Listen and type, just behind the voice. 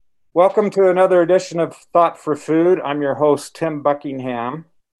Welcome to another edition of Thought for Food. I'm your host, Tim Buckingham.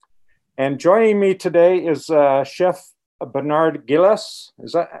 And joining me today is Chef Bernard Gillis.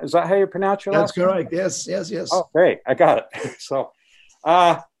 Is that how you pronounce your That's last name? correct. Yes, yes, yes. Oh, great. I got it.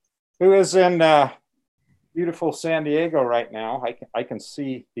 Uh, who is in beautiful San Diego right now. I can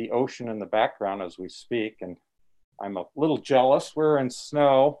see the ocean in the background as we speak, and I'm a little jealous. We're in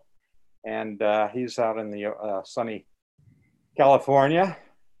snow, and he's out in the sunny California.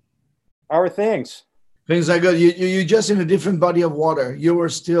 How are things? Things are good. You just in a different body of water. You were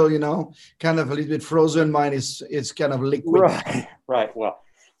still, kind of a little bit frozen. Mine is kind of liquid. Right, right. Well,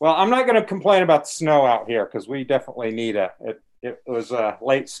 I'm not going to complain about the snow out here because we definitely need it. It was a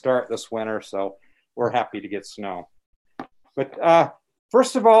late start this winter, so we're happy to get snow. But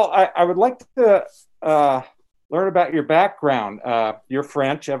first of all, I would like to learn about your background. You're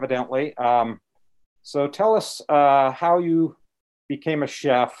French, evidently. So tell us how you became a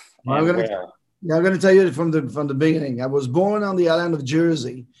chef and where. I'm gonna tell you from the beginning. I was born on the island of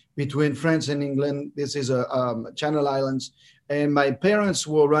Jersey between France and England. This is a Channel Islands, and my parents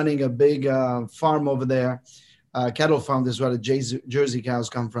were running a big farm over there, cattle farm. This is where the Jersey cows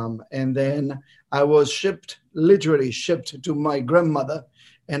come from. And then I was literally shipped to my grandmother,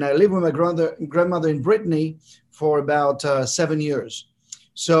 and I lived with my grandmother in Brittany for about 7 years.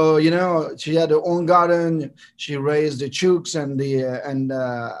 So she had her own garden. She raised the chooks and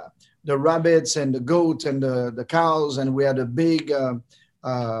the rabbits and the goat and the cows, and we had a big, I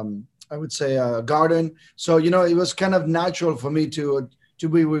would say, garden. So it was kind of natural for me to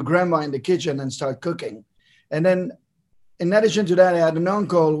be with grandma in the kitchen and start cooking. And then, in addition to that, I had an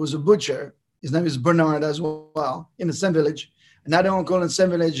uncle who was a butcher. His name is Bernard as well, in the same village. Another uncle in the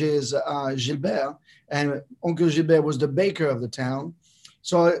same village is Gilbert, and Uncle Gilbert was the baker of the town.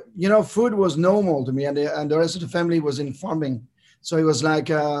 So, food was normal to me, and the rest of the family was in farming. So it was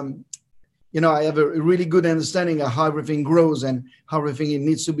like, I have a really good understanding of how everything grows and how everything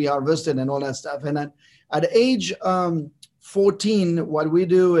needs to be harvested and all that stuff. And at age 14, what we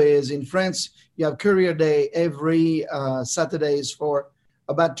do is in France, you have Courier Day every Saturdays for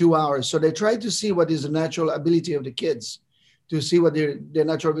about 2 hours. So they try to see what is the natural ability of the kids, to see what their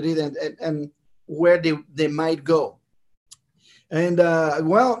natural ability and where they might go. And, I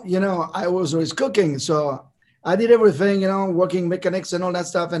was always cooking. So I did everything, working mechanics and all that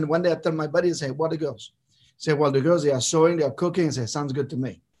stuff. And one day I tell my buddy, say, what are the girls? Say, well, the girls, they are sewing, they are cooking. I say, sounds good to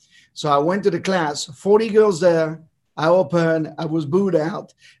me. So I went to the class, 40 girls there. I opened, I was booed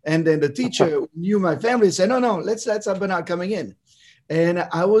out. And then the teacher knew my family, said, no, let's have Bernard coming in. And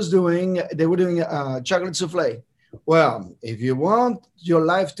they were doing chocolate souffle. Well, if you want your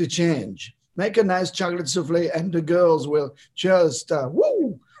life to change, make a nice chocolate souffle and the girls will just,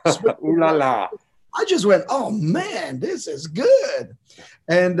 woo. Ooh la la. I just went, oh man, this is good.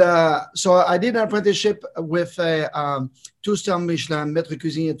 And so I did an apprenticeship with a 2-star Michelin, Maître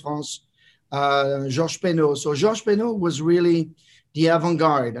Cuisinier de France, Georges Pénaud. So Georges Pénaud was really the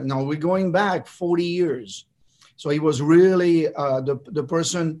avant-garde. Now we're going back 40 years. So he was really the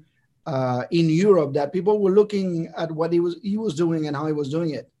person in Europe that people were looking at what he was doing and how he was doing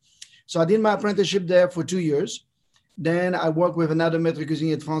it. So I did my apprenticeship there for 2 years. Then I worked with another Maître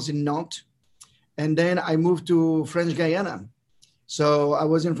Cuisinier de France in Nantes. And then I moved to French Guiana. So I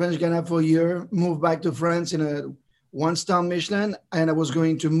was in French Guiana for a year, moved back to France in a 1-star Michelin, and I was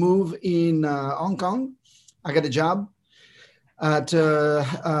going to move in Hong Kong. I got a job at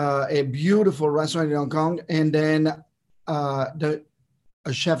a beautiful restaurant in Hong Kong. And then a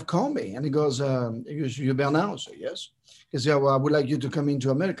chef called me and he goes, you Bernard? I said, yes. He said, well, I would like you to come into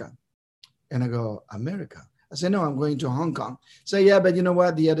America. And I go, America? I said, no, I'm going to Hong Kong. So yeah, but you know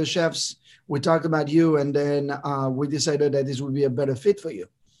what? The other chefs, we talked about you, and then we decided that this would be a better fit for you.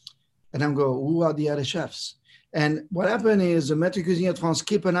 And I'm going, who are the other chefs? And what happened is the Maître Cuisinier de France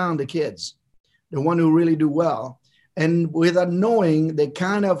keep an eye on the kids, the one who really do well. And without knowing, they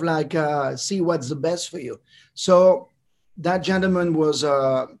kind of like see what's the best for you. So that gentleman was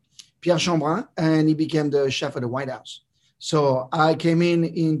Pierre Chambrun, and he became the chef of the White House. So I came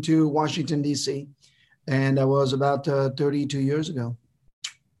into Washington, D.C., and that was about 32 years ago.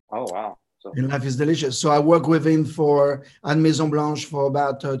 Oh, wow. And life is delicious. So I worked with him at Maison Blanche for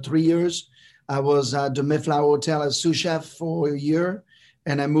about 3 years. I was at the Mayflower Hotel as sous chef for a year.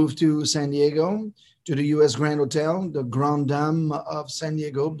 And I moved to San Diego, to the U.S. Grand Hotel, the Grand Dame of San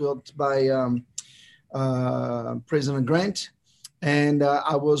Diego, built by President Grant. And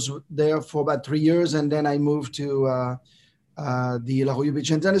I was there for about 3 years. And then I moved to the La Jolla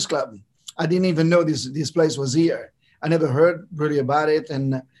Beach and Tennis Club. I didn't even know this place was here. I never heard really about it.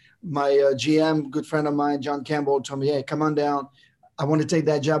 And my GM, good friend of mine, John Campbell, told me, hey, come on down. I want to take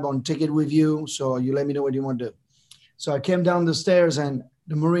that job. I want to take it with you. So you let me know what you want to do. So I came down the stairs, and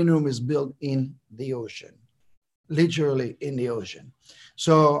the marine room is built in the ocean, literally in the ocean.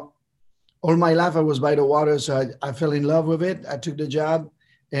 So all my life I was by the water. So I fell in love with it. I took the job,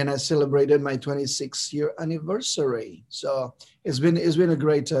 and I celebrated my 26-year anniversary. So it's been a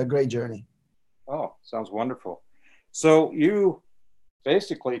great journey. Oh, sounds wonderful. So you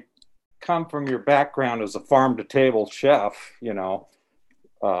basically come from your background as a farm to table chef,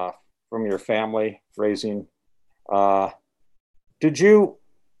 from your family raising. How'd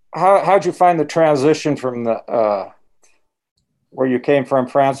you find the transition from the where you came from,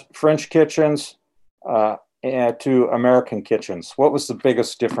 French kitchens, and to American kitchens? What was the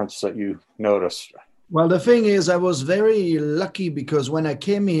biggest difference that you noticed? Well, the thing is, I was very lucky because when I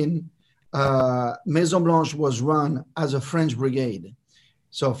came in, Maison Blanche was run as a French brigade.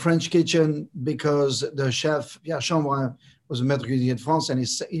 So French kitchen, because the chef, Pierre Chambrun, was a maître cuisinier de France, and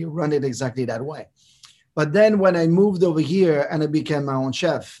he ran it exactly that way. But then when I moved over here and I became my own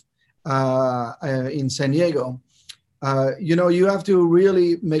chef in San Diego, you have to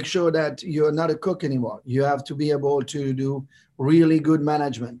really make sure that you're not a cook anymore. You have to be able to do really good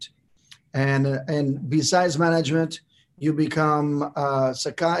management. And besides management, you become a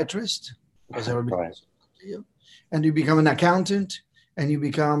psychiatrist, as everybody knows, and you become an accountant, and you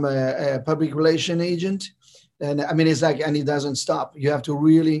become a public relation agent. And I mean, it's like, and it doesn't stop. You have to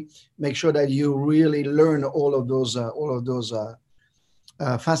really make sure that you really learn all of those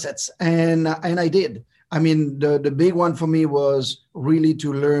facets. And I did. I mean, the big one for me was really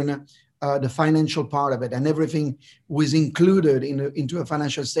to learn the financial part of it, and everything was included into a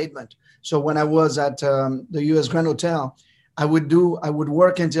financial statement. So when I was at the US Grand Hotel, I would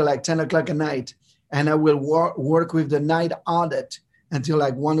work until like 10 o'clock at night, and I will work with the night audit until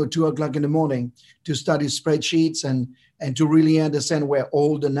like 1 or 2 o'clock in the morning to study spreadsheets and to really understand where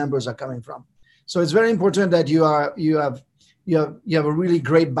all the numbers are coming from. So it's very important that you have a really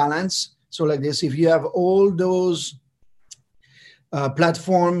great balance. So like this, if you have all those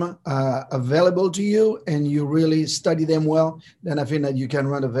platform available to you and you really study them well, then I think that you can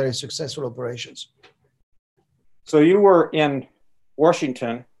run a very successful operations. So you were in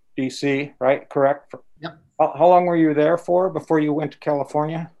Washington, D.C., right? Correct? Yep. How long were you there for before you went to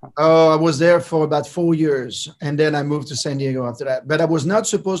California? Oh, I was there for about 4 years, and then I moved to San Diego after that. But I was not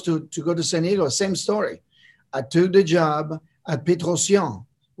supposed to go to San Diego. Same story. I took the job at Petrosian,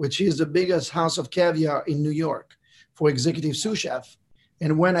 which is the biggest house of caviar in New York, for executive sous chef.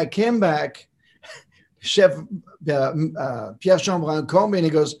 And when I came back, Chef Pierre Chambrun called me and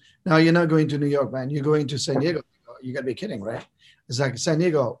he goes, "No, you're not going to New York, man. You're going to San Diego." You got to be kidding, right? It's like, San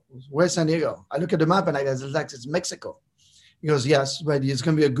Diego. Where's San Diego? I look at the map and it's Mexico. He goes, "Yes, but it's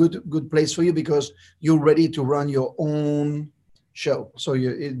going to be a good place for you because you're ready to run your own show. So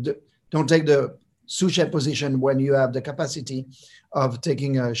you don't take the sous chef position when you have the capacity of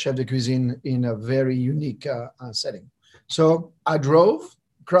taking a chef de cuisine in a very unique setting." So I drove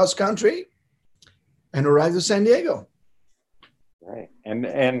cross country and arrived to San Diego. Right.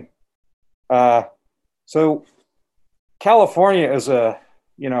 And so California is a,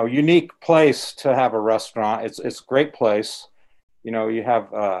 unique place to have a restaurant. It's a great place. You have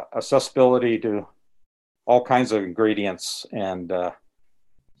accessibility to all kinds of ingredients. And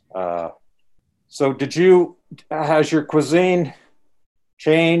so has your cuisine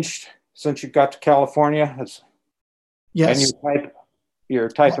changed since you got to California? Yes. And your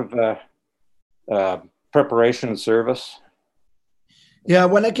type of preparation and service? Yeah,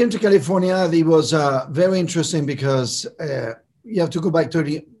 when I came to California, it was very interesting because you have to go back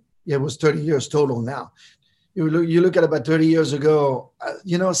 30, it was 30 years total now. You look at about 30 years ago,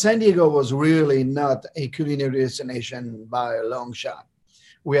 San Diego was really not a culinary destination by a long shot.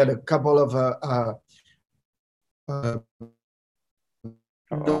 We had a couple of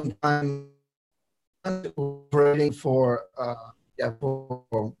time operating for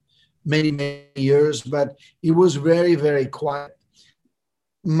many years, but it was very, very quiet.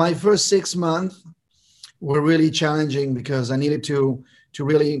 My first 6 months were really challenging because I needed to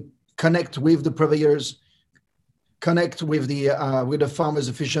really connect with the purveyors, connect with the farmers,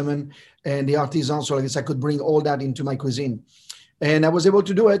 the fishermen, and the artisans, so I guess I could bring all that into my cuisine. And I was able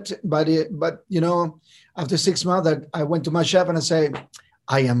to do it, but after 6 months, I went to my chef and I say,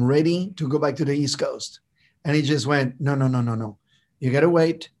 "I am ready to go back to the East Coast." And he just went, No. You got to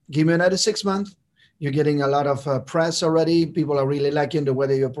wait. Give me another 6 months. You're getting a lot of press already. People are really liking the way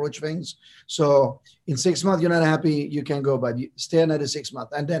they approach things. So in 6 months, you're not happy, you can go, but you stay another 6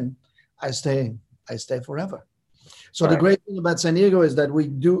 months. And then I stay forever. So right. The great thing about San Diego is that we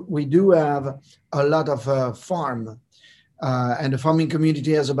do have a lot of farm and the farming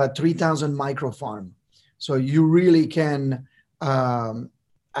community has about 3,000 micro farm. So you really can,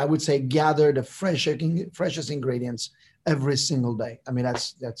 I would say, gather the freshest ingredients every single day. I mean,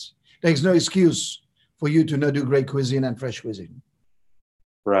 there's no excuse for you to not do great cuisine and fresh cuisine.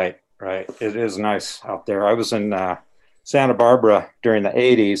 Right, right. It is nice out there. I was in Santa Barbara during the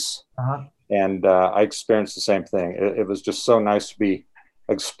 80s, and I experienced the same thing. It was just so nice to be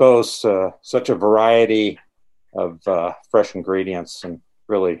exposed to such a variety of fresh ingredients, and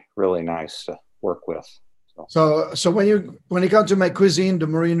really, really nice to work with. So when it comes to my cuisine, the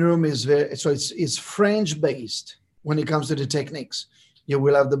Marine Room is it's French based when it comes to the techniques. You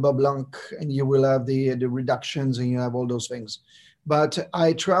will have the beurre blanc, and you will have the reductions, and you have all those things. But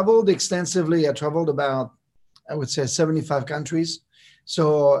I traveled extensively. I traveled about, I would say, 75 countries.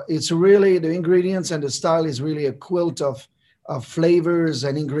 So it's really, the ingredients and the style is really a quilt of flavors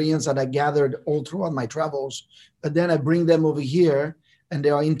and ingredients that I gathered all throughout my travels. But then I bring them over here, and they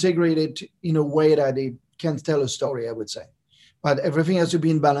are integrated in a way that it can tell a story, I would say. But everything has to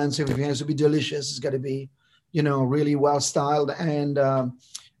be in balance. Everything has to be delicious. It's got to be, really well styled. And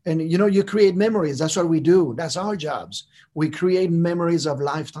you create memories. That's what we do. That's our jobs. We create memories of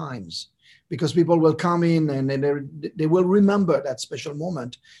lifetimes, because people will come in and they will remember that special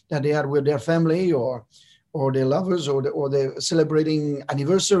moment that they had with their family or their lovers or they're celebrating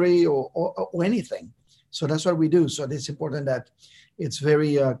anniversary or anything. So that's what we do. So it's important that it's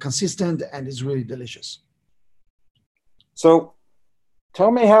very consistent and it's really delicious. So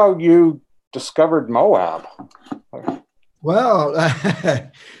tell me how you discovered Moab. Well,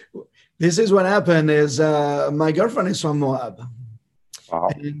 this is what happened is my girlfriend is from Moab. Wow.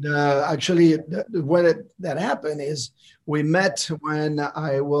 And actually, the way that happened is we met when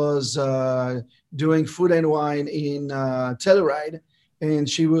I was doing food and wine in Telluride, and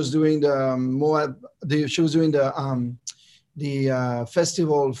she was doing the Moab. She was doing the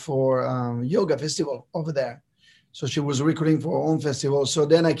festival for yoga festival over there. So she was recruiting for her own festival. So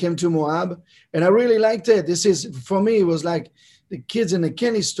then I came to Moab, and I really liked it. This is, for me, it was like the kids in the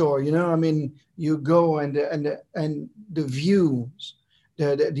candy store. I mean, you go and the views.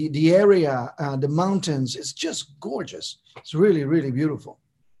 The area, the mountains, it's just gorgeous. It's really, really beautiful.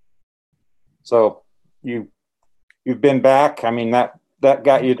 So you've been back. I mean, that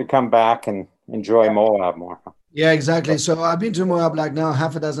got you to come back and enjoy Moab more. Yeah, exactly. So I've been to Moab like now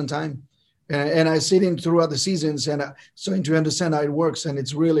half a dozen times, and I see them throughout the seasons, and starting to understand how it works. And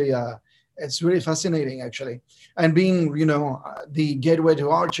it's really fascinating, actually. And being, the gateway to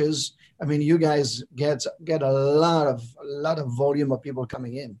Arches, I mean, you guys get a lot of volume of people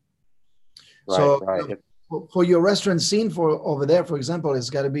coming in. Right, so right. For your restaurant scene for over there, for example,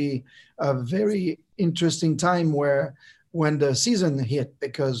 it's got to be a very interesting time when the season hit,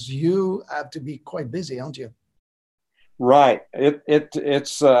 because you have to be quite busy, aren't you? Right.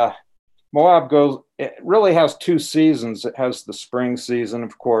 It's Moab it really has two seasons. It has the spring season,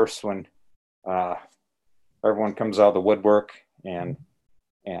 of course, when everyone comes out of the woodwork, and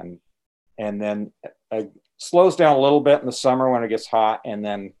then it slows down a little bit in the summer when it gets hot, and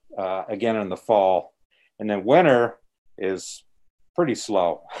then again in the fall, and then winter is pretty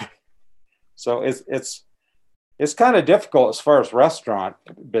slow. So it's kind of difficult as far as restaurant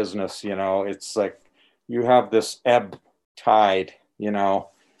business. It's like you have this ebb tide,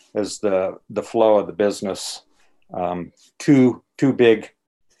 as the flow of the business. Two big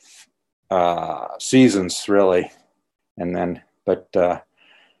seasons really, and then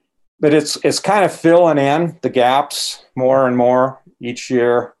but it's kind of filling in the gaps more and more each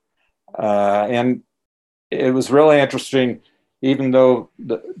year. And it was really interesting, even though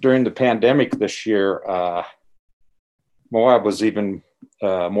during the pandemic this year, Moab was even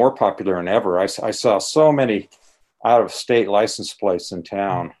more popular than ever. I saw so many out-of-state license plates in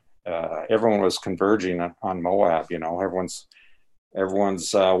town. Everyone was converging on Moab. Everyone's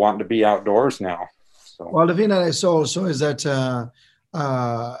wanting to be outdoors now. So. Well, the thing that I saw also is that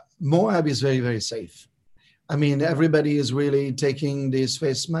Moab is very, very safe. I mean, everybody is really taking this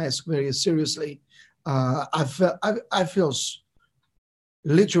face mask very seriously. I feel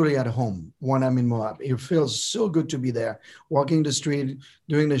literally at home when I'm in Moab. It feels so good to be there, walking the street,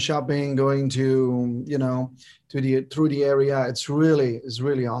 doing the shopping, going to through the area. It's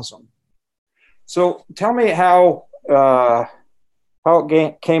really awesome. So tell me how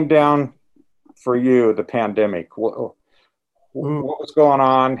it came down for you, the pandemic. What was going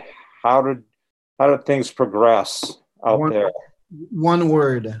on? How did things progress out there? One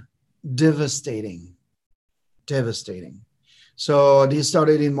word: devastating. Devastating. So this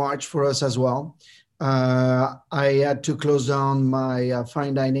started in March for us as well. I had to close down my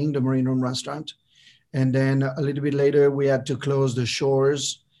fine dining, the Marine Room restaurant, And then a little bit later, we had to close the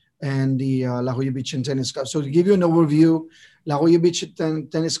Shores and the La Jolla Beach and Tennis Club. So to give you an overview, La Jolla Beach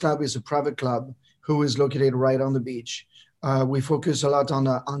Tennis Club is a private club who is located right on the beach. We focus a lot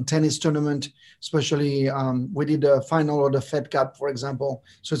on tennis tournament, especially we did the final of the Fed Cup, for example.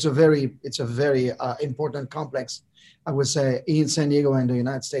 So it's a very important complex, I would say, in San Diego and the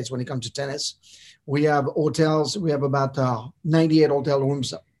United States when it comes to tennis. We have hotels. We have about 98 hotel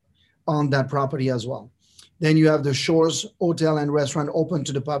rooms on that property as well. Then you have the Shores Hotel and Restaurant open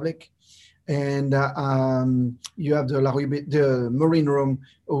to the public. And you have the Marine Room,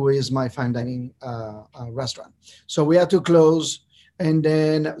 who is my fine dining restaurant. So we had to close, and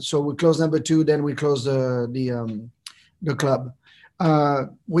then so we closed number 2. Then we closed the club,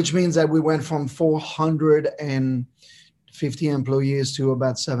 which means that we went from 450 employees to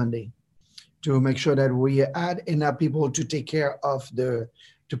about 70, to make sure that we had enough people to take care of to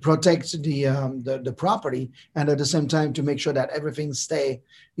protect the property, and at the same time to make sure that everything stay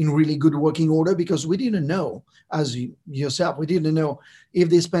in really good working order, because we didn't know, as yourself, we didn't know if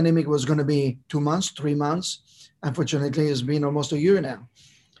this pandemic was going to be 2 months, 3 months. Unfortunately, it's been almost a year now.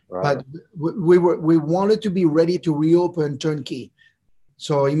 Right. But we wanted to be ready to reopen turnkey.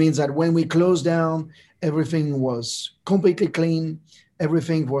 So it means that when we closed down, everything was completely clean.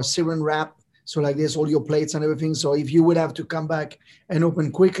 Everything was saran wrap. So like this, all your plates and everything. So if you would have to come back and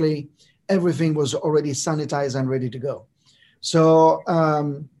open quickly, everything was already sanitized and ready to go. So,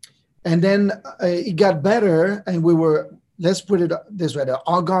 and then it got better, and let's put it this way,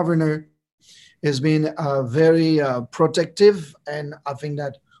 our governor has been very protective, and I think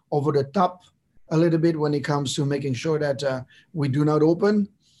that over the top a little bit when it comes to making sure that we do not open.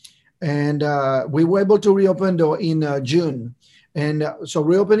 And we were able to reopen though in June. And so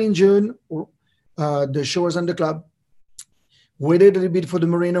reopen in June, the Shores and the club. Waited a little bit for the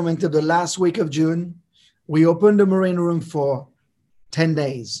Marine Room until the last week of June. We opened the Marine Room for 10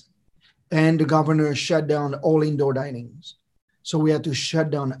 days. And the governor shut down all indoor dinings. So we had to shut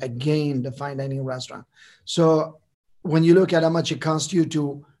down again the fine dining restaurant. So when you look at how much it costs you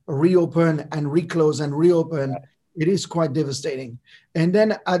to reopen and reclose and reopen, it is quite devastating. And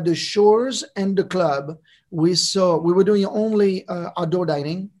then at the Shores and the club, we were doing only outdoor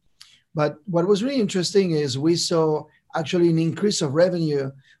dining. But what was really interesting is we saw actually an increase of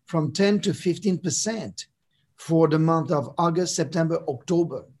revenue from 10 to 15% for the month of August, September,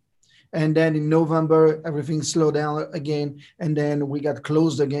 October. And then in November, everything slowed down again. And then we got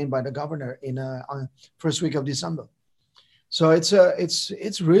closed again by the governor in first week of December. So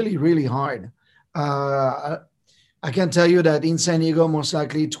it's really, really hard. I can tell you that in San Diego, most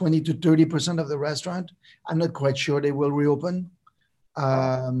likely 20 to 30% of the restaurant, I'm not quite sure they will reopen.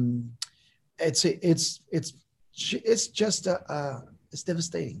 It's just it's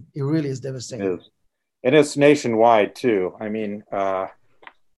devastating. It really is devastating. It is. And it's nationwide too. I mean,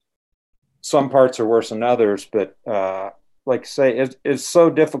 some parts are worse than others, but like I say, it's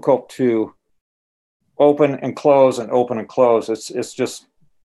so difficult to open and close and open and close. It's just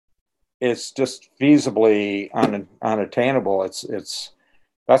feasibly unattainable.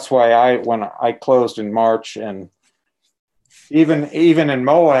 That's why when I closed in March, and even in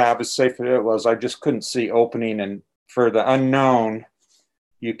Moab, as safe as it was, I just couldn't see opening. And for the unknown,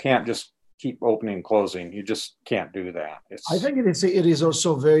 you can't just keep opening and closing. You just can't do that. I think it is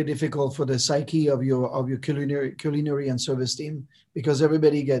also very difficult for the psyche of your culinary and service team, because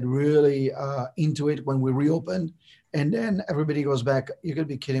everybody get really into it when we reopen, and then everybody goes back. You're gonna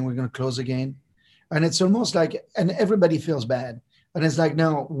be kidding? We're gonna close again, and it's almost like, and everybody feels bad. And it's like,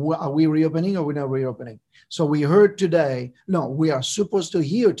 now, are we reopening or we're not reopening? So we heard today, no, we are supposed to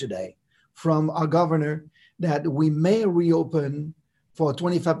hear today from our governor that we may reopen for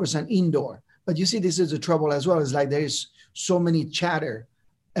 25% indoor. But you see, this is the trouble as well. It's like there's so many chatter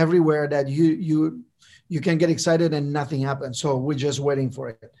everywhere that you can get excited and nothing happens. So we're just waiting for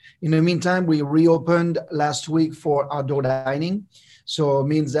it. In the meantime, we reopened last week for outdoor dining. So it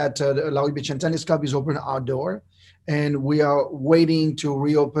means that the La Jolla Beach and Tennis Club is open outdoor. And we are waiting to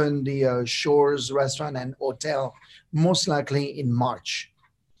reopen the Shores restaurant and hotel, most likely in March.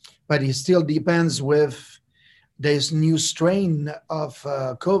 But it still depends with this new strain of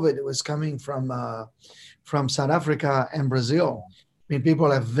COVID that was coming from South Africa and Brazil. I mean,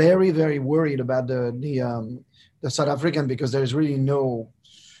 people are very, very worried about the South African, because there's really no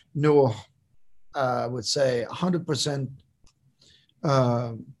I would say 100%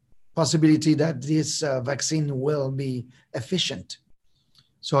 possibility that this vaccine will be efficient.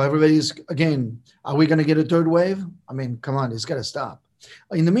 So everybody's, again, are we going to get a third wave? I mean, come on, it's got to stop.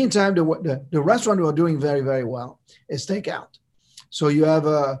 In the meantime, the restaurant who are doing very, very well is takeout. So you have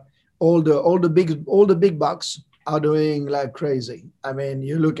all the big bucks are doing like crazy. I mean,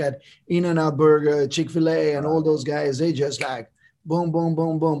 you look at In-N-Out Burger, Chick-fil-A, and all those guys, they just like boom, boom,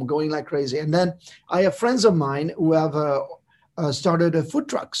 boom, boom, going like crazy. And then I have friends of mine who have started food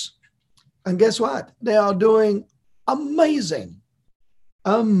trucks. And guess what? They are doing amazing,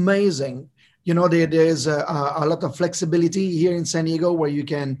 amazing. There's a lot of flexibility here in San Diego where you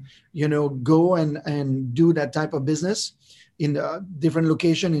can, go and do that type of business in different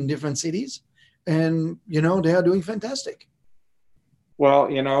location in different cities. And, they are doing fantastic. Well,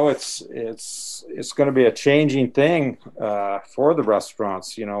 it's going to be a changing thing for the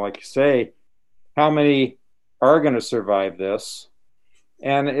restaurants. Like you say, how many are going to survive this?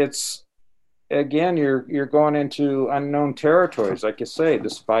 And it's again, you're going into unknown territories. Like you say,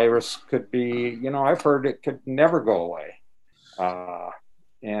 this virus could be. I've heard it could never go away,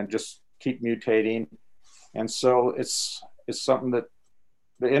 and just keep mutating. And so it's something that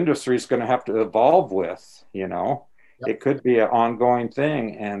the industry is going to have to evolve with. It could be an ongoing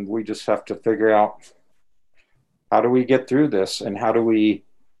thing, and we just have to figure out how do we get through this and how do we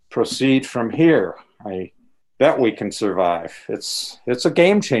proceed from here. I bet we can survive. It's a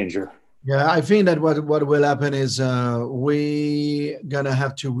game changer. Yeah, I think that what will happen is we gonna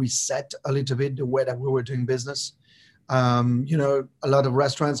have to reset a little bit the way that we were doing business. A lot of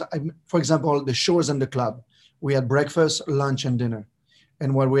restaurants, for example, the Shores and the Club, we had breakfast, lunch, and dinner.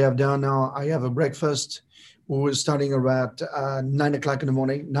 And what we have done now, I have a breakfast. We're starting around 9 o'clock in the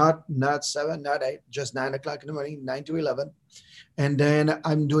morning, not 7, not 8, just 9 o'clock in the morning, 9 to 11. And then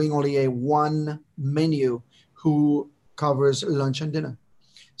I'm doing only a one menu who covers lunch and dinner.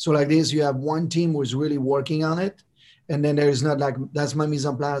 So like this, you have one team who's really working on it. And then there's not like, that's my mise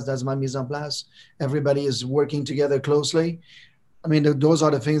en place, that's my mise en place. Everybody is working together closely. I mean, those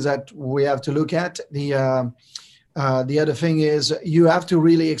are the things that we have to look at. The other thing is you have to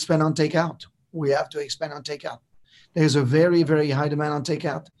really expand on takeout. We have to expand on takeout. There's a very, very high demand on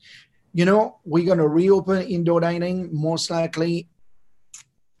takeout. We're going to reopen indoor dining. Most likely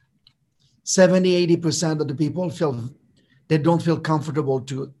 70-80% of the people they don't feel comfortable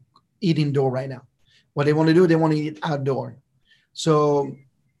to eat indoor right now. What they want to do, they want to eat outdoor. So,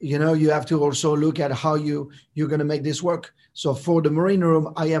 you have to also look at how you're going to make this work. So for the marine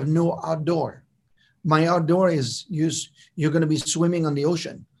room, I have no outdoor. My outdoor is you're going to be swimming on the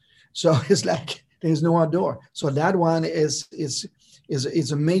ocean. So it's like there's no outdoor. So that one is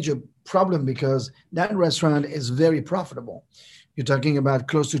a major problem because that restaurant is very profitable. You're talking about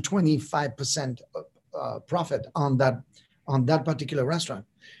close to 25% profit on that particular restaurant.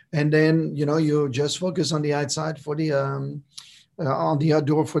 And then, you just focus on the outside for the on the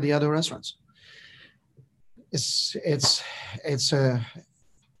outdoor for the other restaurants. It's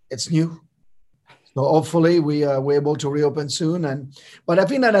new. So hopefully we're able to reopen soon. But I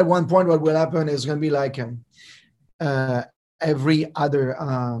think that at one point what will happen is going to be like every other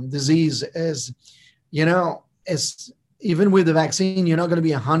disease is, it's even with the vaccine, you're not going to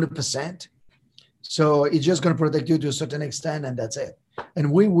be 100%. So it's just going to protect you to a certain extent, and that's it.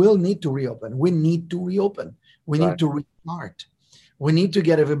 And we will need to reopen. We need to reopen. We need to restart. We need to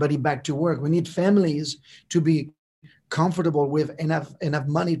get everybody back to work. We need families to be comfortable with enough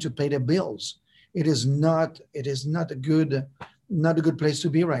money to pay their bills. It is not a good place to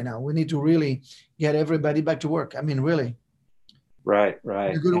be right now. We need to really get everybody back to work. I mean, really. Right. In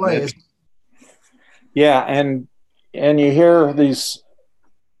a good way. Yeah, and you hear these,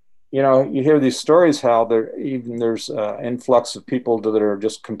 stories how there's influx of people that are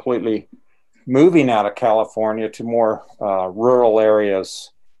just completely moving out of California to more rural areas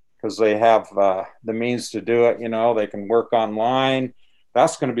because they have the means to do it. They can work online.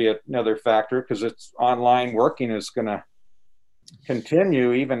 That's going to be another factor because it's online working is going to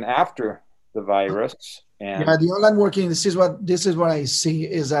continue even after the virus. And the online working. This is what I see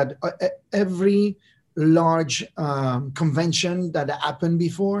is that every large convention that happened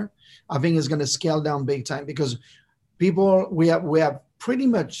before, I think is going to scale down big time because we have pretty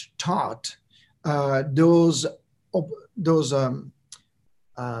much taught those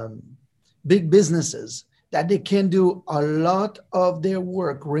big businesses that they can do a lot of their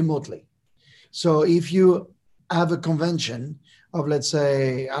work remotely. So if you have a convention of, let's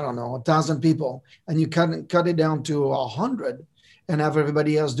say, I don't know, 1,000 people, and you cut it down to 100 and have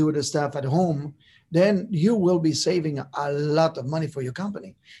everybody else do the stuff at home, then you will be saving a lot of money for your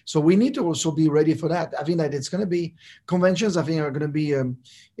company. So we need to also be ready for that. I think that it's going to be conventions. I think are going to be we're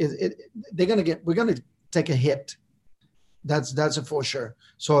going to take a hit. That's a for sure.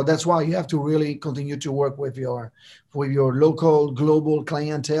 So that's why you have to really continue to work with your local global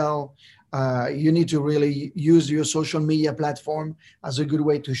clientele. You need to really use your social media platform as a good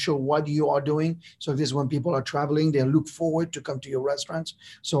way to show what you are doing. So this, when people are traveling, they look forward to come to your restaurants.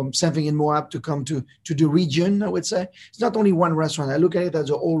 So something in Moab to come to the region, I would say. It's not only one restaurant. I look at it as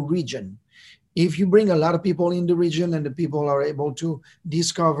a whole region. If you bring a lot of people in the region and the people are able to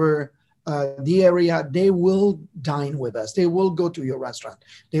discover the area, they will dine with us. They will go to your restaurant.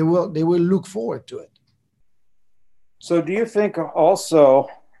 They will look forward to it. So do you think also,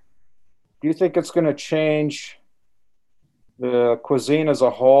 do you think it's going to change the cuisine as a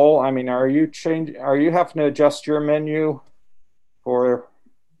whole? I mean, are you having to adjust your menu for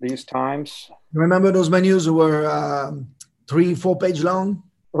these times? Remember those menus were 3-4 page long?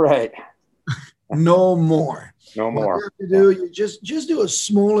 Right. No more. No more. What you have to do, you just do a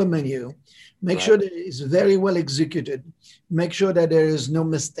smaller menu. Make sure that it's very well executed. Make sure that there is no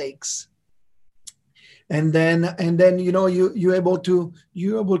mistakes. And then you're able to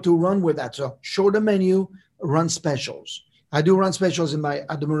run with that. So shorter menu, run specials. I do run specials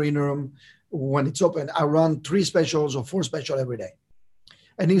at the Marina Room when it's open. I run 3 specials or 4 specials every day.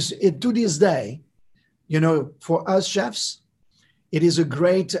 And to this day, for us chefs, it is a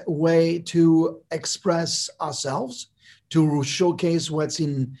great way to express ourselves, to showcase what's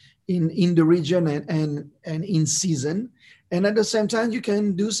in the region and in season. And at the same time, you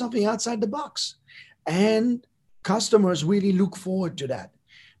can do something outside the box. And customers really look forward to that,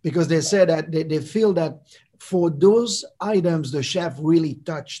 because they say that they feel that for those items, the chef really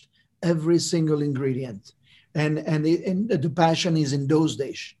touched every single ingredient. And the passion is in those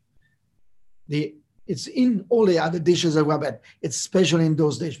dishes. It's in all the other dishes as well, but it's especially in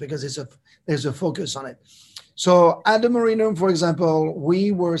those dishes because there's a focus on it. So at the Marina Room, for example,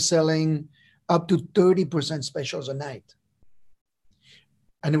 we were selling up to 30% specials a night.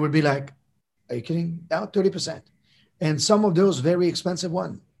 And it would be like, are you kidding? Now 30%. And some of those very expensive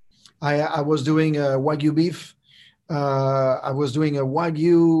ones. I was doing a Wagyu beef. I was doing a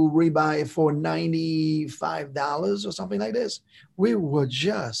Wagyu ribeye for $95 or something like this. It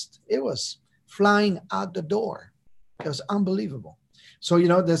was flying out the door. It was unbelievable. So,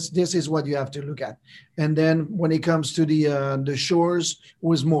 this is what you have to look at. And then when it comes to the Shores,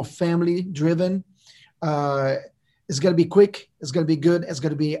 was more family driven. It's going to be quick. It's going to be good. It's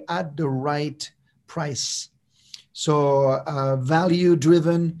going to be at the right price. So value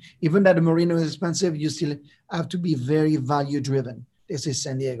driven, even though the Marina is expensive, you still have to be very value driven. This is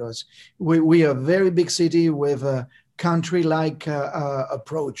San Diego's. We are a very big city with a country-like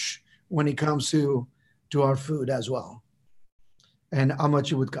approach when it comes to our food as well, and how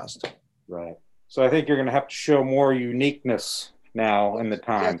much it would cost. Right. So I think you're going to have to show more uniqueness now in the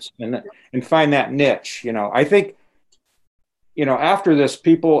times, and find that niche. I think, after this,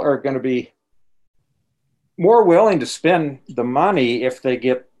 people are going to be more willing to spend the money if they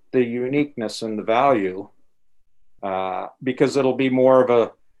get the uniqueness and the value, because it'll be more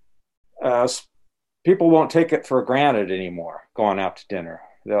of people won't take it for granted anymore going out to dinner.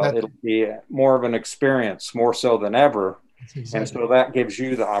 It'll be more of an experience, more so than ever. Exactly. And so that gives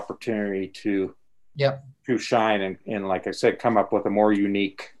you the opportunity to shine and, like I said, come up with a more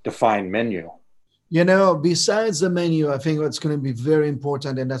unique, defined menu. Besides the menu, I think what's going to be very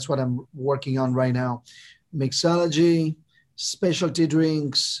important, and that's what I'm working on right now, mixology, specialty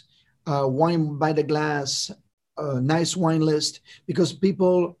drinks, wine by the glass, a nice wine list, because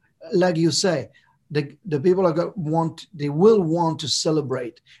people, like you say, the people will want to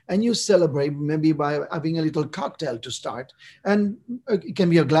celebrate, and you celebrate maybe by having a little cocktail to start, and it can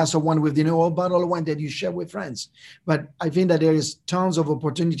be a glass of wine with dinner or a bottle of wine that you share with friends. But I think that there is tons of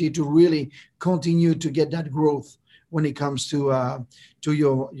opportunity to really continue to get that growth when it comes to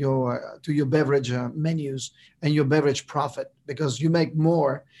your beverage menus and your beverage profit, because you make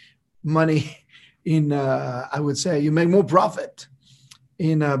more money in I would say you make more profit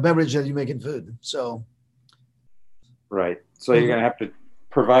in beverage than you make in food. So right. So you're going to have to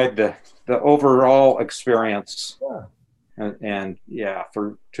provide the overall experience, and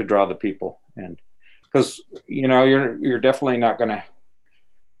to draw the people, and because you're definitely not going to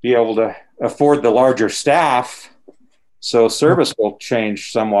be able to afford the larger staff. So service will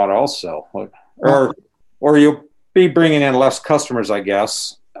change somewhat also, or you'll be bringing in less customers, I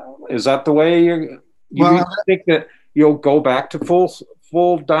guess. Is that the way you think that you'll go back to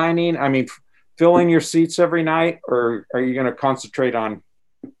full dining? I mean, filling your seats every night, or are you going to concentrate on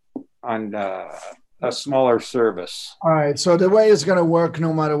a smaller service? All right. So the way it's going to work,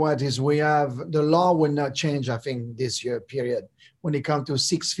 no matter what, is the law will not change, I think, this year, period, when it comes to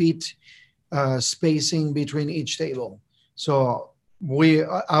 6 feet spacing between each table. So I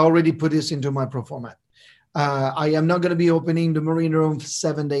already put this into my pro format. I am not going to be opening the Marine Room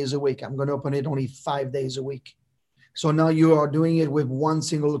 7 days a week. I'm going to open it only 5 days a week. So now you are doing it with one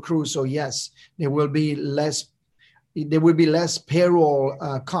single crew. So yes, there will be less payroll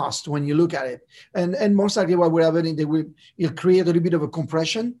cost when you look at it. And most likely what will happen is it'll create a little bit of a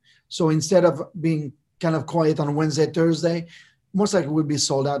compression. So instead of being kind of quiet on Wednesday, Thursday, most likely will be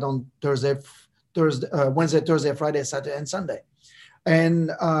sold out on Wednesday, Thursday, Friday, Saturday, and Sunday. And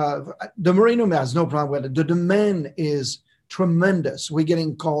the Marine Room has no problem with it. The demand is tremendous. We're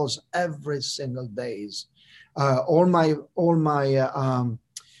getting calls every single days. All my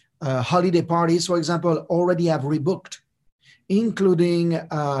holiday parties, for example, already have rebooked, including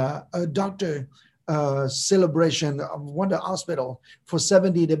a doctor celebration of one hospital for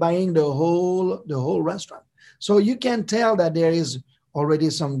 70. They're buying the whole restaurant. So you can tell that there is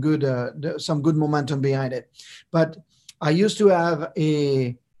already some good momentum behind it. But I used to have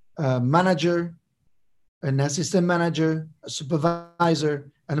a manager, an assistant manager, a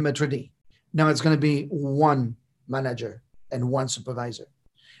supervisor, and a maitre d'. Now it's going to be one manager and one supervisor.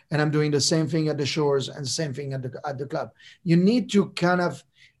 And I'm doing the same thing at the shores and the same thing at the club. You need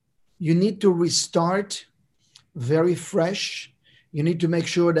to restart very fresh. You need to make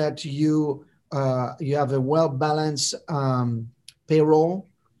sure that you have a well-balanced payroll.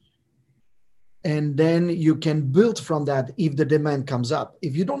 And then you can build from that if the demand comes up.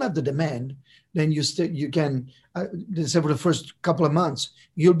 If you don't have the demand, then you can, for the first couple of months,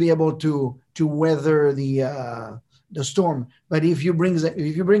 you'll be able to weather the storm. But if you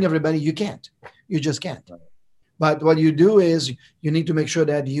bring everybody, you can't. You just can't. But what you do is you need to make sure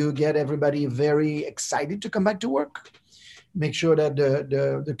that you get everybody very excited to come back to work. Make sure that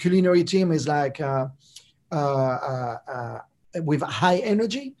the culinary team is like with high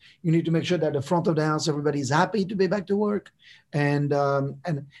energy. You need to make sure that the front of the house, everybody's happy to be back to work. And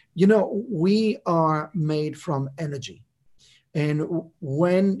we are made from energy. And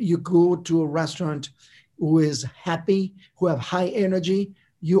when you go to a restaurant who is happy, who have high energy,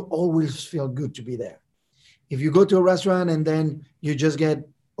 you always feel good to be there. If you go to a restaurant and then you just get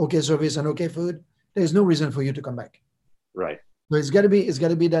okay service and okay food, there's no reason for you to come back. Right. So it's got to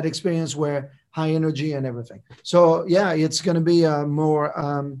be that experience where high energy and everything. So yeah, it's going to be more.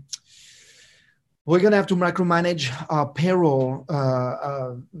 We're going to have to micromanage our payroll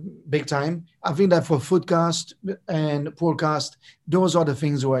big time. I think that for food cost and pool cost, those are the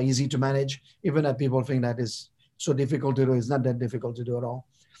things that are easy to manage. Even that people think that is so difficult to do, it's not that difficult to do at all.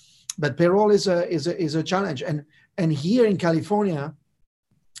 But payroll is a challenge. And here in California,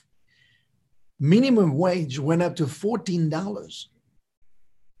 minimum wage went up to $14.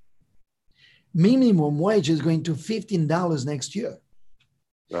 Minimum wage is going to $15 next year.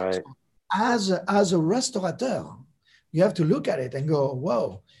 Right. So as a restaurateur, you have to look at it and go,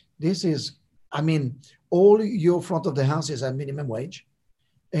 whoa, this is, all your front of the house is at minimum wage.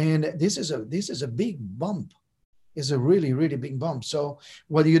 And this is a big bump. It's a really, really big bump. So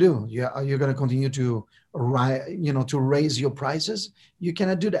what do? Are you going to continue to raise your prices? You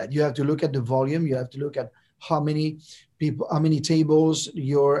cannot do that. You have to look at the volume. You have to look at how many people, how many tables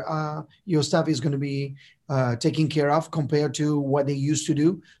your staff is going to be taking care of compared to what they used to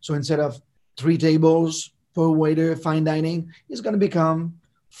do. So instead of 3 tables per waiter, fine dining, it's going to become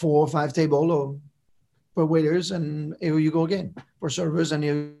 4 or 5 tables per waiters, and here you go again for servers, and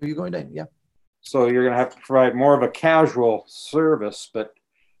here you go again. Yeah. So you're going to have to provide more of a casual service, but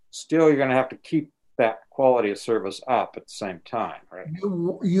still you're going to have to keep that quality of service up at the same time, right?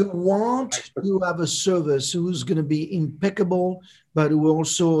 You want to have a service who's going to be impeccable, but who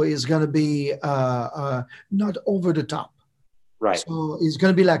also is going to be not over the top. Right. So it's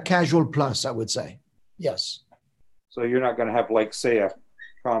going to be like casual plus, I would say. Yes. So you're not going to have, like, say, a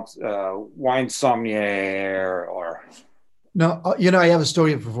wine sommelier or... No, I have a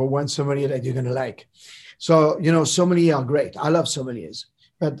story for one sommelier that you're going to like. So, sommeliers are great. I love sommeliers.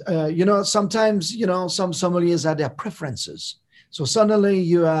 But, sometimes, some sommeliers have their preferences. So suddenly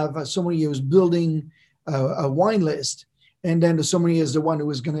you have a sommelier who's building a wine list, and then the sommelier is the one who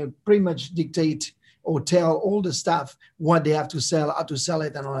is going to pretty much dictate or tell all the staff what they have to sell, how to sell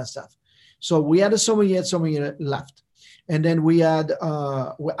it, and all that stuff. So we had a sommelier left. And then we had,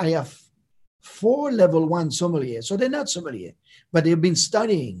 I have 4 level 1 sommeliers. So they're not sommelier, but they've been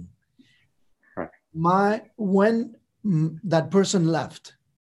studying. Right. When that person left,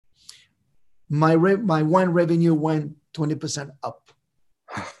 my wine revenue went 20% up.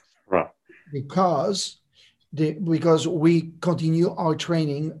 Right. Because we continue our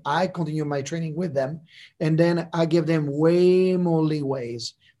training. I continue my training with them, and then I give them way more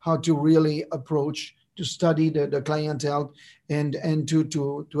leeways how to really approach, to study the clientele and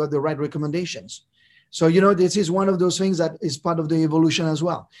to have the right recommendations. So, this is one of those things that is part of the evolution as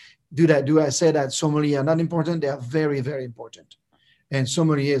well. Do I say that sommeliers are not important? They are very, very important. And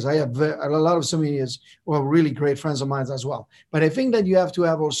sommeliers, I have a lot of sommeliers who are really great friends of mine as well. But I think that you have to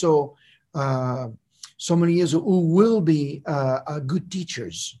have also sommeliers who will be good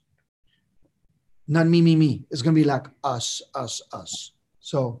teachers. Not me. It's going to be like us.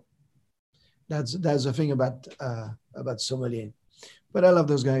 So that's the thing about sommelier. But I love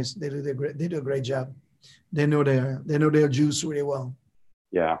those guys. They do a great job. They know their juice really well.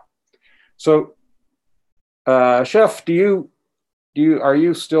 Yeah. So, chef, are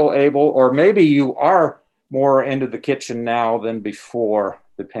you still able, or maybe you are more into the kitchen now than before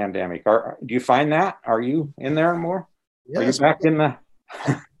the pandemic? Do you find that? Are you in there more? Yes. Are you back in the?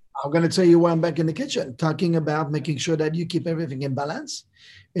 I'm going to tell you why I'm back in the kitchen, talking about making sure that you keep everything in balance.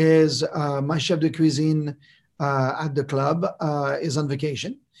 Is my chef de cuisine at the club is on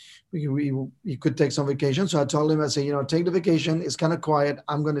vacation. He could take some vacation. So I told him, I said, take the vacation. It's kind of quiet.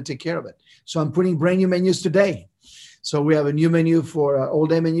 I'm going to take care of it. So I'm putting brand new menus today. So we have a new menu for all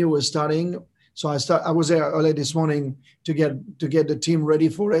day menu. We're starting. So I was there early this morning to get the team ready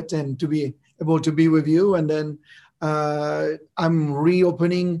for it and to be able to be with you. And then I'm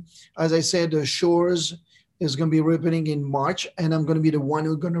reopening, as I said, the Shores is going to be reopening in March, and I'm going to be the one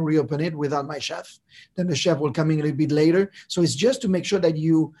who's going to reopen it without my chef. Then the chef will come in a little bit later. So it's just to make sure that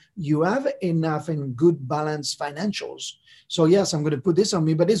you have enough and good balanced financials. So yes, I'm going to put this on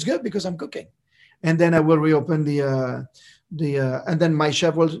me, but it's good because I'm cooking. And then I will reopen and then my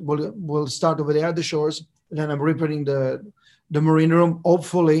chef will start over there at the Shores. And then I'm reopening the marine room,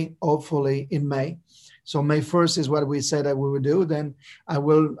 hopefully in May. So May 1st is what we said that we would do. Then I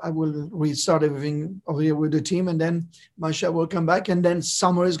will restart everything over here with the team, and then my chef will come back, and then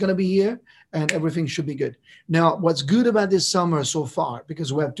summer is going to be here, and everything should be good. Now, what's good about this summer so far,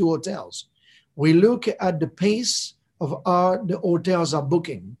 because we have 2 hotels, we look at the pace of the hotels are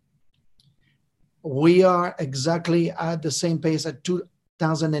booking. We are exactly at the same pace at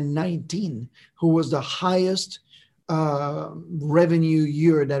 2019, who was the highest revenue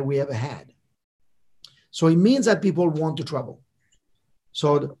year that we ever had. So it means that people want to travel.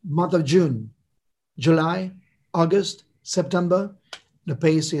 So the month of June, July, August, September, the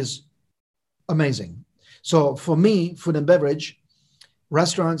pace is amazing. So for me, food and beverage,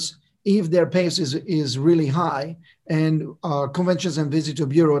 restaurants, if their pace is really high, and our Conventions and Visitor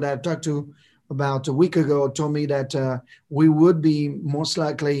Bureau that I talked to about a week ago told me that we would be most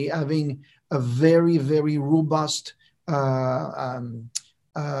likely having a very, very robust summer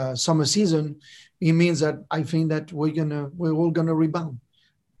season. It means that I think that we're all gonna rebound.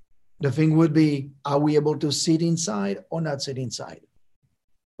 The thing would be, are we able to sit inside or not sit inside?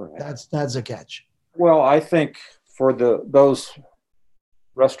 Right. That's a catch. Well, I think for those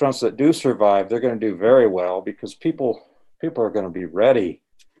restaurants that do survive, they're going to do very well because people are going to be ready.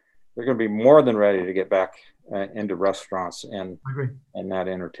 They're going to be more than ready to get back into restaurants and that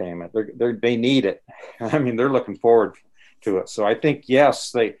entertainment. They need it. I mean, they're looking forward to it. So I think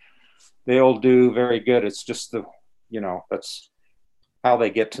yes, they'll do very good. It's just that's how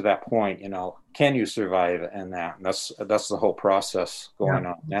they get to that point. Can you survive in that? And that's the whole process going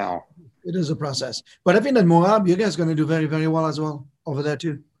on now. It is a process, but I think that Moab, you guys are going to do very, very well as well over there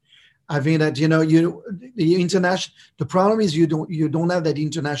too. I think that the problem is you don't have that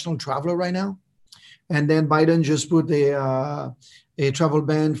international traveler right now, and then Biden just put a travel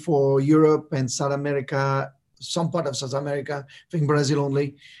ban for Europe and South America, some part of South America, I think Brazil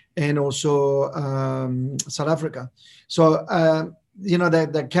only, and also South Africa. So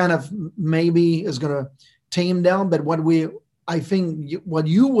that kind of maybe is going to tame down, but what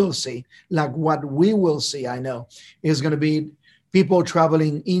you will see, like what we will see, I know, is going to be people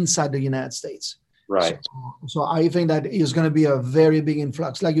traveling inside the United States. Right. So I think that is going to be a very big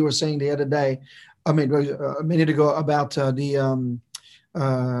influx. Like you were saying the other day, a minute ago about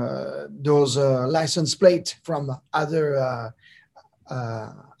those license plate from other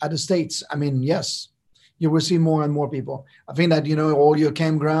states. I mean, yes, you will see more and more people. I think that, all your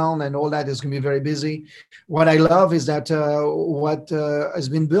campground and all that is going to be very busy. What I love is that what has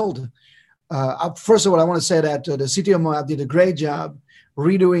been built. First of all, I want to say that the city of Moab did a great job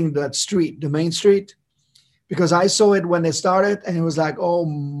redoing that street, the main street, because I saw it when they started and it was like, oh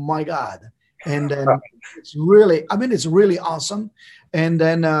my God. And then it's really awesome. And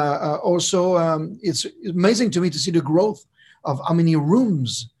then also it's amazing to me to see the growth of how many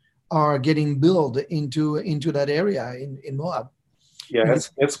rooms are getting built into that area in Moab. Yeah,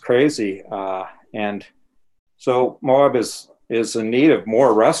 it's crazy. And so Moab is in need of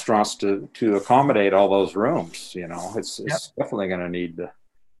more restaurants to accommodate all those rooms. It's definitely going to need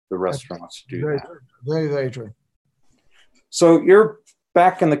the restaurants do Very that. true. Very, very true. So you're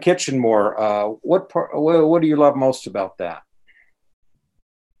back in the kitchen more. What do you love most about that?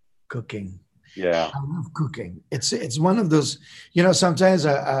 Cooking. Yeah. I love cooking. It's one of those, sometimes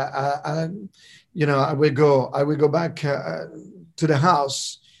I will go back to the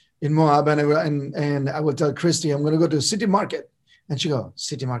house in Moab, and I will tell Christy, I'm going to go to the city market. And she go,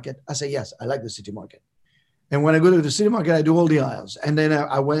 city market? I say, yes, I like the city market. And when I go to the city market, I do all the aisles. And then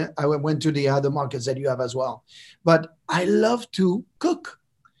I went to the other markets that you have as well. But I love to cook.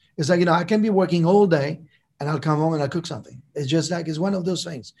 It's like, I can be working all day and I'll come home and I'll cook something. It's just like, it's one of those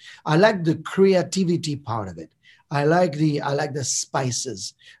things. I like the creativity part of it. I like the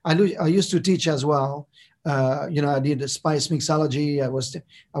spices. I used to teach as well. I did the spice mixology. I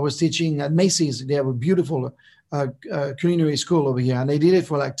was teaching at Macy's. They have a beautiful culinary school over here, and they did it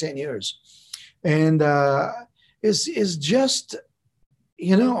for like 10 years. And it's just,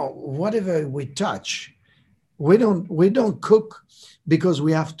 whatever we touch, we don't cook because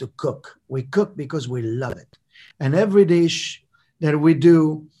we have to cook. We cook because we love it. And every dish that we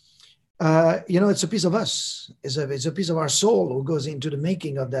do, it's a piece of us. It's a piece of our soul who goes into the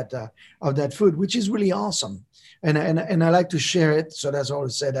making of that food, which is really awesome. And I like to share it. So that's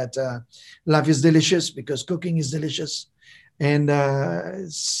always said that life is delicious because cooking is delicious. And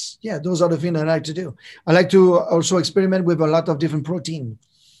those are the things I like to do. I like to also experiment with a lot of different protein.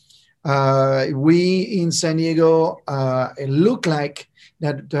 We in San Diego, it looked like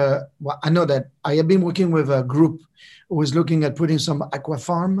that. I know that I have been working with a group who was looking at putting some aqua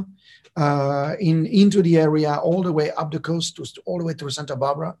farm into the area all the way up the coast all the way to Santa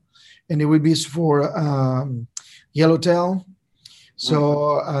Barbara, and it would be for yellowtail.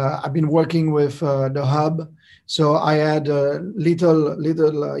 So I've been working with the hub. So I had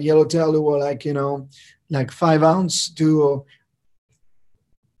little yellowtail who were like 5 ounce to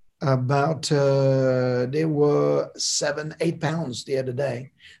about they were 7-8 pounds the other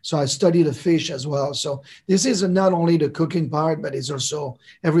day. So I studied the fish as well. So this is not only the cooking part, but it's also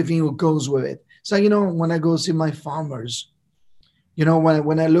everything that goes with it. So when I go see my farmers,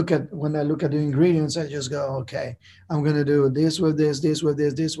 when I look at the ingredients, I just go, okay, I'm gonna do this with this, this with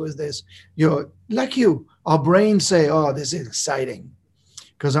this, this with this. Like our brains say, oh, this is exciting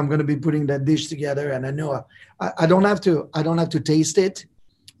because I'm gonna be putting that dish together, and I know I don't have to taste it.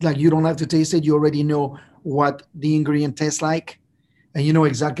 Like you don't have to taste it. You already know what the ingredient tastes like, and you know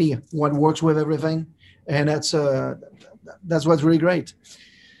exactly what works with everything. And that's what's really great.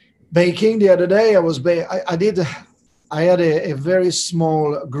 Baking the other day, I had a very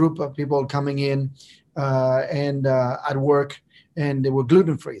small group of people coming in and at work, and they were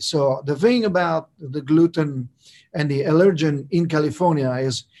gluten-free. So the thing about the gluten and the allergen in California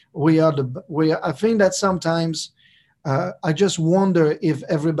is I think that sometimes I just wonder if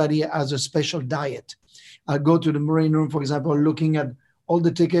everybody has a special diet. I go to the Marine Room, for example, looking at all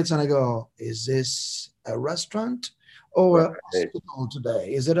the tickets, and I go, is this a restaurant or a hospital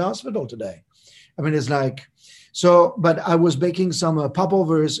today? Is it a hospital today? I mean, it's like, so, but I was baking some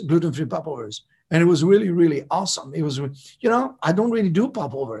popovers, gluten-free popovers, and it was really, really awesome. It was, I don't really do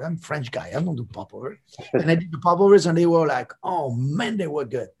popover. I'm a French guy. I don't do popover. And I did the popovers, and they were like, oh, man, they were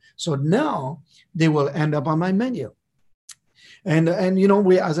good. So now they will end up on my menu. And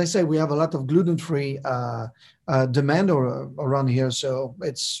as I say, we have a lot of gluten-free demand around here. So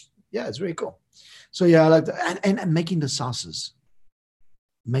it's really cool. So I like that. And making the sauces.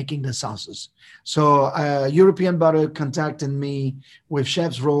 So European Butter contacted me with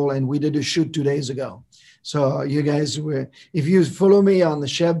Chef's Roll, and we did a shoot 2 days ago. So you guys if you follow me on the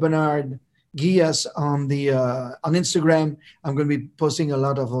Chef Bernard Guillas on Instagram, I'm going to be posting a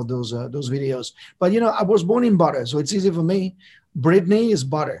lot of those videos. But I was born in butter, so it's easy for me. Brittany is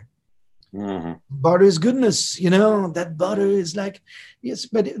butter. Mm-hmm. Butter is goodness. That butter is like, yes,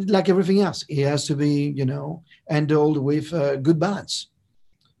 but like everything else, it has to be handled with good balance.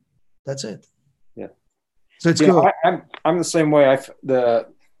 That's it. Yeah. So it's cool. I'm the same way.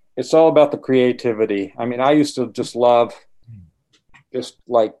 It's all about the creativity. I mean, I used to just love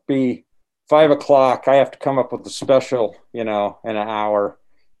be 5 o'clock. I have to come up with a special, in an hour,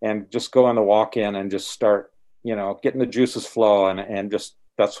 and just go in the walk-in and just start, getting the juices flowing, and just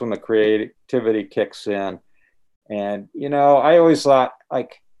that's when the creativity kicks in. And I always thought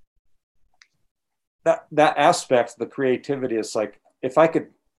like that aspect of the creativity is like, if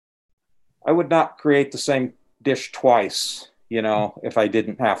I would not create the same dish twice, if I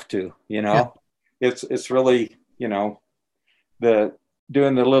didn't have to, Yeah. It's really, the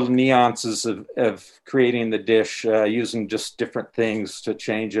doing the little nuances of creating the dish, using just different things to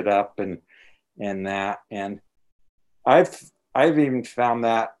change it up and that. And I've even found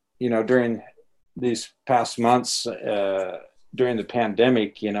that during these past months, during the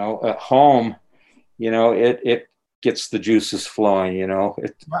pandemic, at home, it gets the juices flowing, Wow.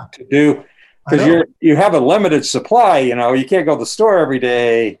 to do, I because know. you have a limited supply, you can't go to the store every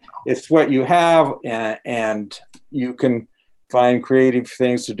day. It's what you have, and you can find creative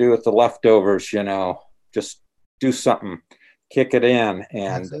things to do with the leftovers, just do something, kick it in.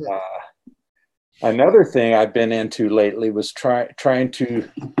 And That's it. another thing I've been into lately was trying to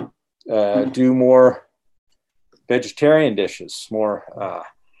do more vegetarian dishes, more,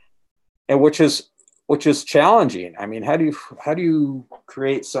 and which is challenging. I mean, how do you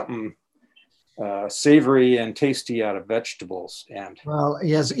create something savory and tasty out of vegetables? And Well,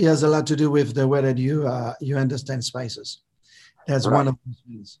 he has a lot to do with the way that you understand spices. That's one right. of those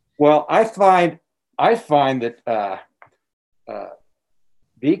things. Well, I find that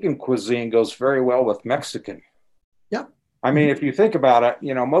vegan cuisine goes very well with Mexican. Yeah. I mean, if you think about it,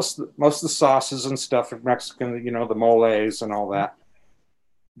 most of the sauces and stuff are Mexican. The moles and all that.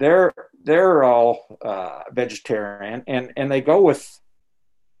 They're all vegetarian, and they go with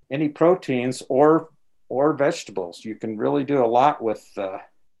any proteins or vegetables. You can really do a lot with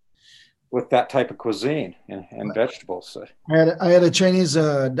that type of cuisine and vegetables. I had a Chinese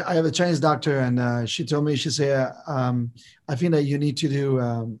I have a Chinese doctor, and she told me, she said, I think that you need to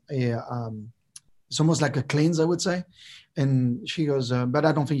do it's almost like a cleanse, I would say. And she goes, but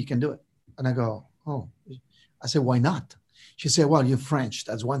I don't think you can do it. And I go, oh. I said, why not? She said, well, you're French.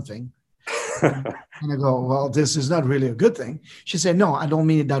 That's one thing. And I go, well, this is not really a good thing. She said, no, I don't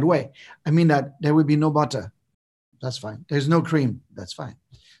mean it that way. I mean that there will be no butter. That's fine. There's no cream. That's fine.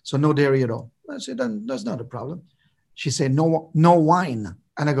 So no dairy at all. I said, then that's not a problem. She said, no wine.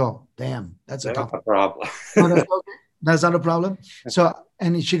 And I go, damn, that's a tough problem. No, that's not a problem. So,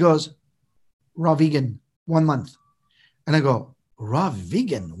 and she goes, raw vegan, 1 month. And I go, raw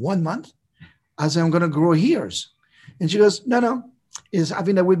vegan, 1 month? I said, I'm going to grow ears. And she goes, no, I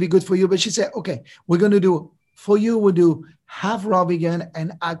think that would be good for you. But she said, okay, we're going to do, for you, we'll do half raw vegan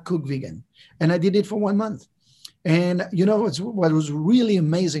and half cooked vegan. And I did it for 1 month. And what was really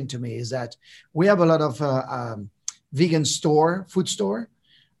amazing to me is that we have a lot of vegan food store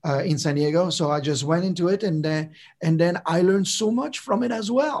in San Diego. So I just went into it, and then I learned so much from it as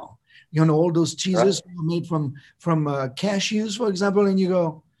well. All those cheeses made from cashews, for example, and you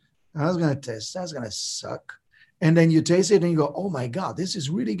go, that's going to suck. And then you taste it and you go, oh my God, this is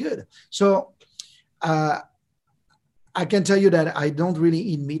really good. So I can tell you that I don't really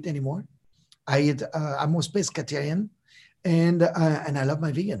eat meat anymore. I'm most pescatarian, and I love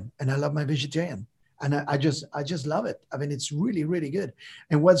my vegan and I love my vegetarian. And I just love it. I mean, it's really, really good.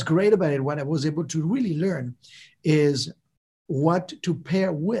 And what's great about it, what I was able to really learn is what to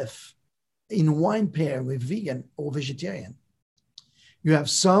pair with in wine pair with vegan or vegetarian. You have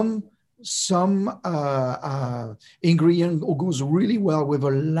some ingredient who goes really well with a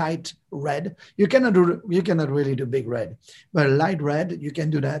light red. You cannot really do big red, but a light red, you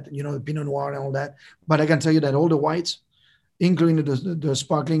can do that, Pinot Noir and all that. But I can tell you that all the whites, including the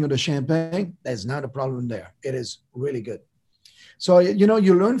sparkling or the champagne, there's not a problem there. It is really good. So,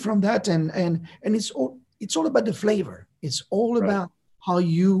 you learn from that, and it's all about the flavor. It's all about how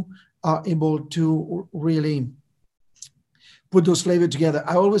you are able to really put those flavors together.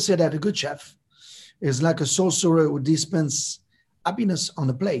 I always say that a good chef is like a sorcerer who dispenses happiness on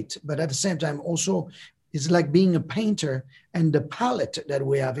the plate, but at the same time also it's like being a painter, and the palette that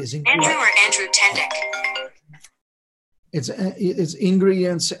we have is incredible. Andrew Tendick. It's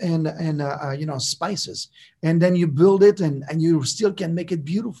ingredients and spices, and then you build it, and you still can make it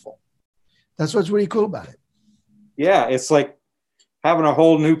beautiful. That's what's really cool about it. Yeah, it's like having a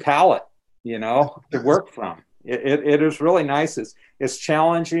whole new palette, to work from. It is really nice. It's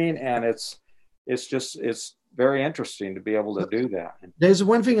challenging, and it's very interesting to be able to do that. There's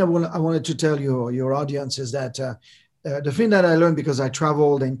one thing I wanted to tell your audience is that the thing that I learned, because I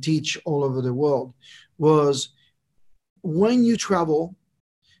traveled and teach all over the world, was when you travel,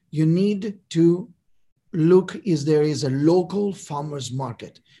 you need to look if there is a local farmers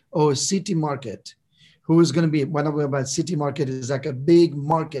market or a city market who is going to be, what I'm talking about city market is like a big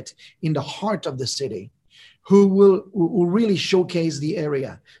market in the heart of the city, who will really showcase the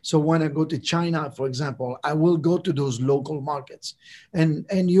area. So when I go to China, for example, I will go to those local markets, and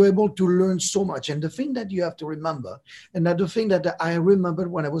you're able to learn so much. And the thing that you have to remember, and that the thing that I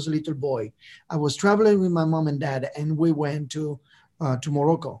remembered when I was a little boy, I was traveling with my mom and dad, and we went to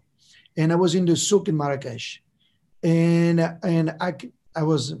Morocco, and I was in the souk in Marrakesh, and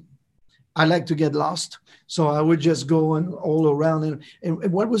I like to get lost. So I would just go all around.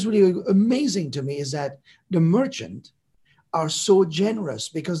 And what was really amazing to me is that the merchant are so generous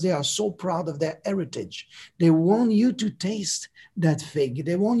because they are so proud of their heritage. They want you to taste that fig.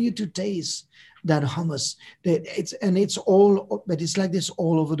 They want you to taste that hummus. It's all, but it's like this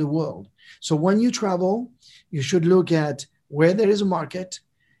all over the world. So when you travel, you should look at where there is a market,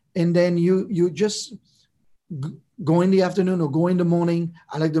 and then you just go in the afternoon or go in the morning.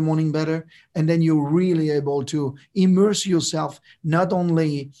 I like the morning better. And then you're really able to immerse yourself not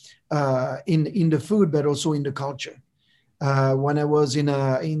only in the food, but also in the culture. When I was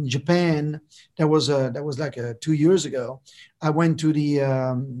in Japan, that was like 2 years ago. I went to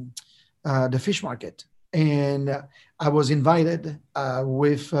the fish market, and I was invited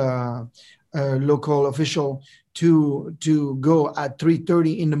with a local official to go at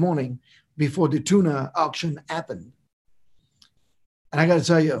 3:30 in the morning before the tuna auction happened. And I got to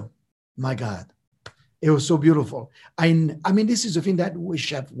tell you, my God, it was so beautiful. I mean, this is the thing that we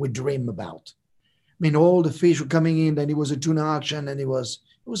chef would dream about. I mean, all the fish were coming in, and it was a tuna auction, and it was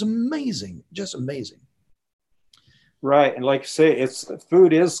amazing, just amazing. Right. And like you say, it's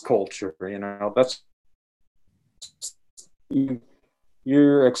food is culture, that's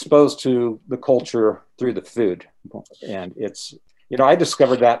you're exposed to the culture through the food. And it's, I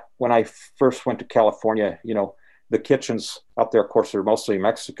discovered that when I first went to California, the kitchens out there, of course, are mostly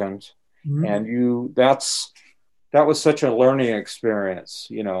Mexicans. Mm-hmm. And that was such a learning experience,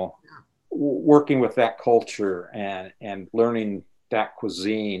 working with that culture and learning that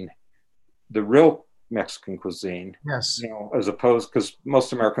cuisine, the real Mexican cuisine. Yes. As opposed, because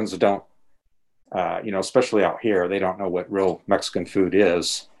most Americans don't, especially out here, they don't know what real Mexican food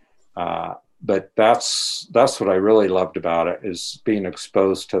is. But that's what I really loved about it, is being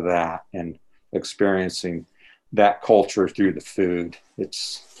exposed to that and experiencing that culture through the food.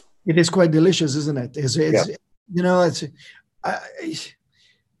 It is quite delicious, isn't it?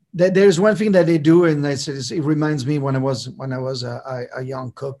 There's one thing that they do, and it reminds me when I was a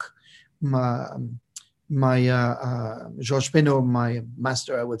young cook. My Georges Penot, my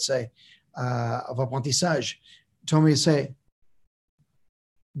master, I would say, of apprentissage, told me to say,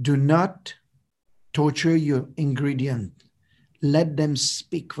 do not torture your ingredient. Let them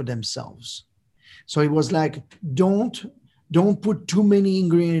speak for themselves. So it was like, don't put too many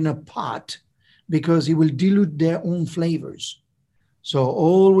ingredients in a pot, because it will dilute their own flavors. So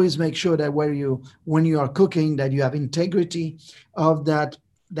always make sure that when you are cooking, that you have integrity of that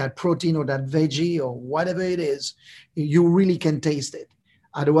protein or that veggie or whatever it is, you really can taste it.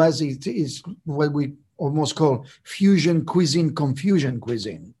 Otherwise, it is what we almost call fusion cuisine, confusion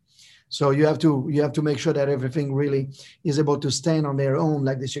cuisine. So you have to make sure that everything really is able to stand on their own.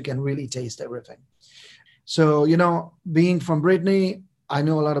 Like this, you can really taste everything. So, being from Brittany, I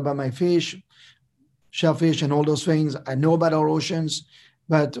know a lot about my fish, shellfish, and all those things. I know about our oceans.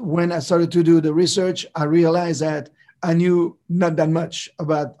 But when I started to do the research, I realized that I knew not that much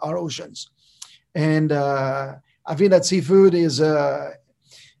about our oceans. And I think that seafood is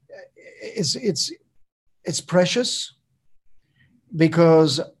it's precious,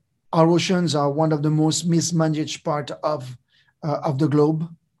 because our oceans are one of the most mismanaged part of the globe,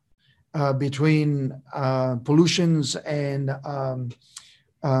 between pollutions and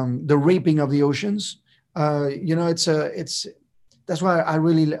the raping of the oceans. That's why I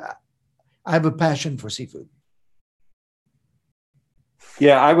have a passion for seafood.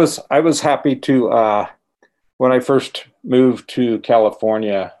 Yeah, I was happy to when I first moved to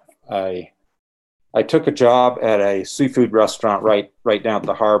California, I took a job at a seafood restaurant right down at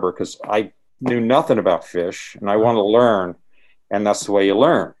the harbor, because I knew nothing about fish and I want to learn, and that's the way you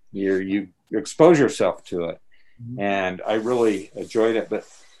learn. You expose yourself to it, and I really enjoyed it. But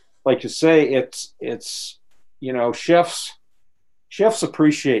like you say, it's chefs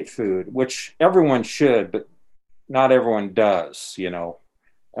appreciate food, which everyone should, but not everyone does. You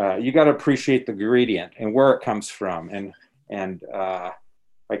got to appreciate the ingredient and where it comes from, and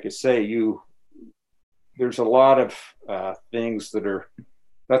like I say, there's a lot of things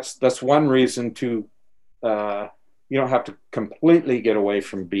that's one reason to you don't have to completely get away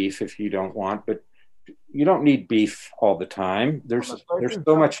from beef if you don't want, but you don't need beef all the time. There's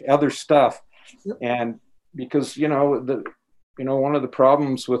so much other stuff. Yep. And because one of the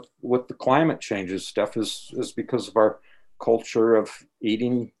problems with the climate changes stuff is because of our culture of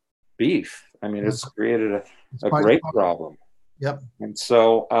eating beef. I mean, it's created a great problem. Yep. And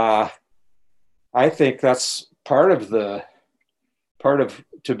so I think that's part of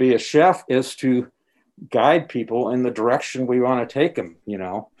to be a chef, is to guide people in the direction we want to take them.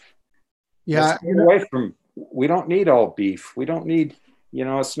 Yeah. We don't need all beef. We don't need,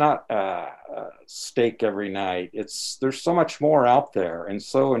 it's not steak every night. There's so much more out there, and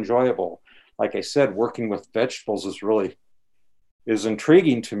so enjoyable. Like I said, working with vegetables is really is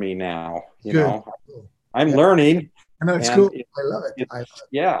intriguing to me now. You Good. know, I'm Yeah. learning, I know it's and cool. I love it. I love it.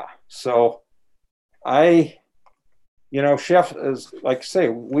 yeah. So I, you know, chef is like I say,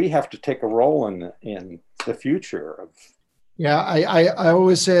 we have to take a role in the future of. Yeah, I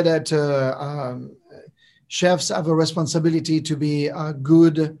always say that chefs have a responsibility to be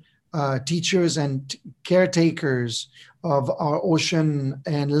good teachers and caretakers of our ocean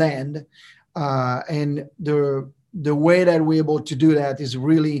and land. And the way that we're able to do that is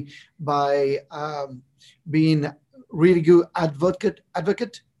really by being really good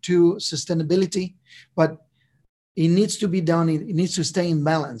advocate to sustainability, but it needs to be done. It needs to stay in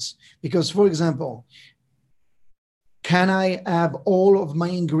balance because, for example, can I have all of my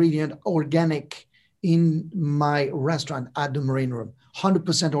ingredient organic in my restaurant at the Marine Room?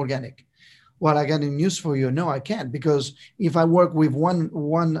 100% organic. Well, I got news for you. No, I can't because if I work with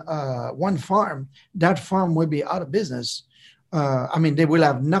one farm, that farm will be out of business. I mean, they will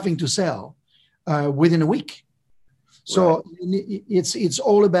have nothing to sell within a week. So Right. it's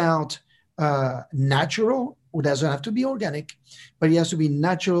all about natural. It doesn't have to be organic, but it has to be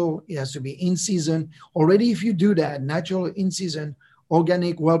natural. It has to be in season. Already, if you do that, natural, in season,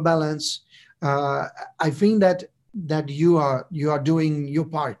 organic, well balanced, I think that you are doing your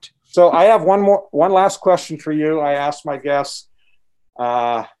part. So I have one last question for you. I asked my guests,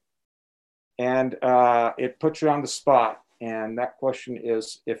 uh, and it puts you on the spot. And that question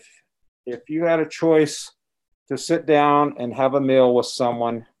is, if you had a choice to sit down and have a meal with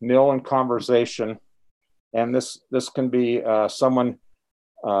someone, meal and conversation, and this can be someone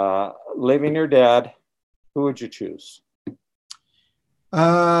living or dead, who would you choose?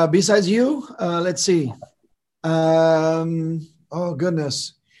 Besides you, let's see. Oh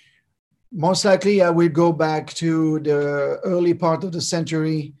goodness. Most likely, I will go back to the early part of the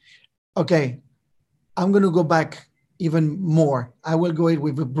century. Okay, I'm going to go back even more. I will go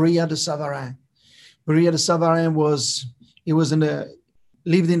with Brillat de Savarin. Brillat de Savarin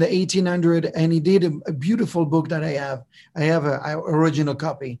lived in the 1800, and he did a beautiful book that I have. I have an original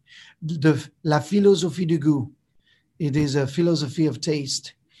copy, La Philosophie du Goût. It is a philosophy of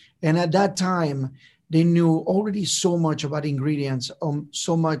taste. And at that time, they knew already so much about ingredients,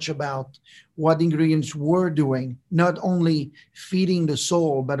 so much about what ingredients were doing, not only feeding the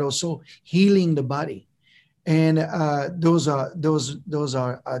soul, but also healing the body. And those are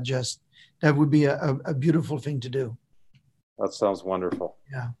just, that would be a beautiful thing to do. That sounds wonderful.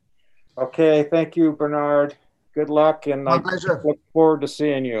 Yeah. Okay, thank you, Bernard. Good luck, and My I pleasure. look forward to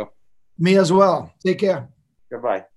seeing you. Me as well. Take care. Goodbye.